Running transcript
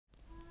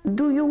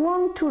Do you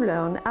want to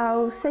learn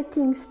how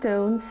setting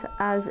stones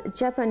as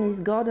Japanese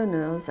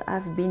gardeners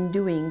have been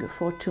doing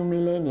for 2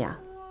 millennia?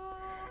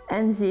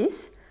 And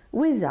this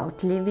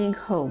without leaving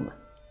home.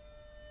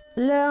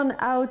 Learn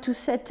how to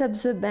set up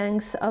the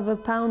banks of a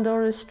pond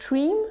or a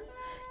stream,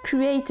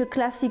 create a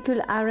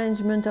classical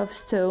arrangement of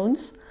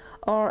stones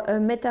or a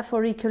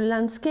metaphorical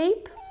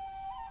landscape?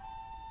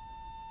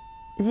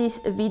 This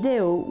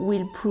video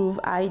will prove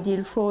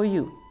ideal for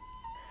you.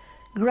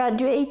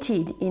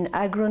 Graduated in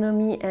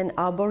agronomy and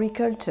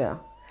arboriculture,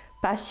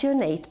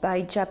 passionate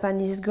by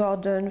Japanese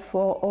garden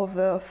for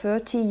over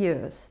 30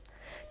 years,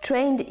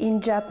 trained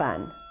in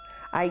Japan,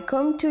 I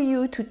come to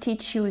you to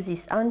teach you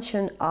this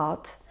ancient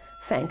art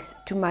thanks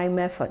to my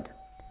method.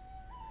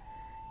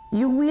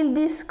 You will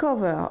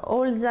discover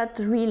all that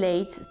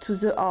relates to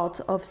the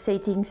art of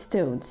setting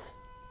stones.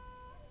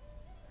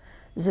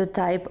 The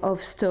type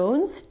of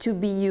stones to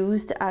be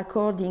used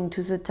according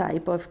to the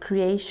type of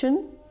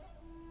creation,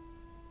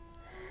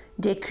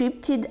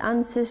 decrypted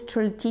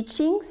ancestral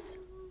teachings,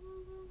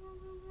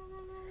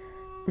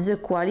 the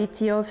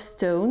quality of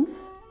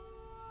stones,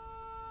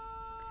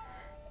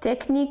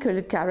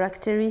 technical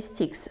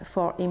characteristics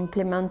for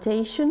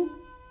implementation,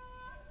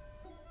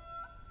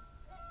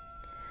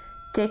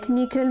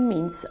 technical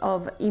means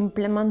of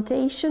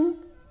implementation,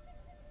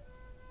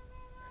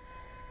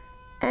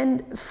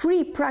 and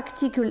 3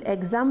 practical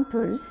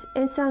examples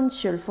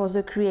essential for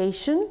the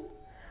creation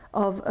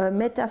of a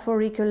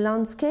metaphorical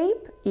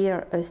landscape,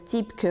 here a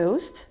steep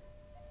coast,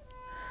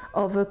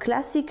 of a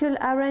classical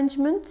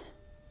arrangement,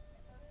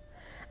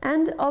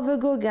 and of a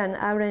gogan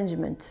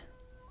arrangement.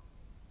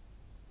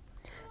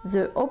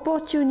 The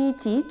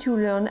opportunity to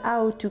learn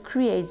how to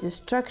create the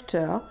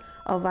structure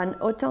of an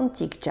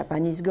authentic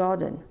Japanese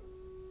garden.